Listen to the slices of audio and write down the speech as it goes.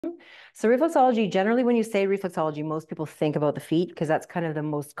So reflexology, generally when you say reflexology, most people think about the feet because that's kind of the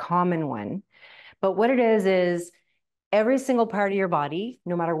most common one. But what it is every single part of your body,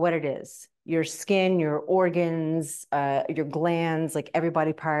 no matter what it is, your skin, your organs, your glands, like every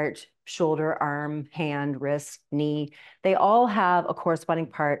body part, shoulder, arm, hand, wrist, knee, they all have a corresponding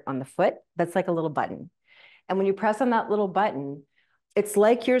part on the foot that's like a little button. And when you press on that little button, it's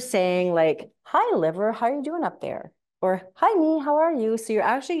like you're saying like, hi, liver, how are you doing up there? Or hi, knee, how are you? So you're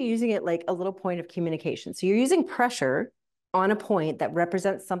actually using it like a little point of communication. So you're using pressure on a point that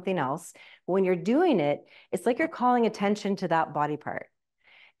represents something else. When you're doing it, it's like you're calling attention to that body part.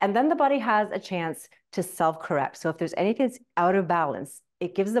 And then the body has a chance to self-correct. So if there's anything that's out of balance,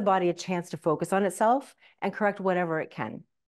 it gives the body a chance to focus on itself and correct whatever it can.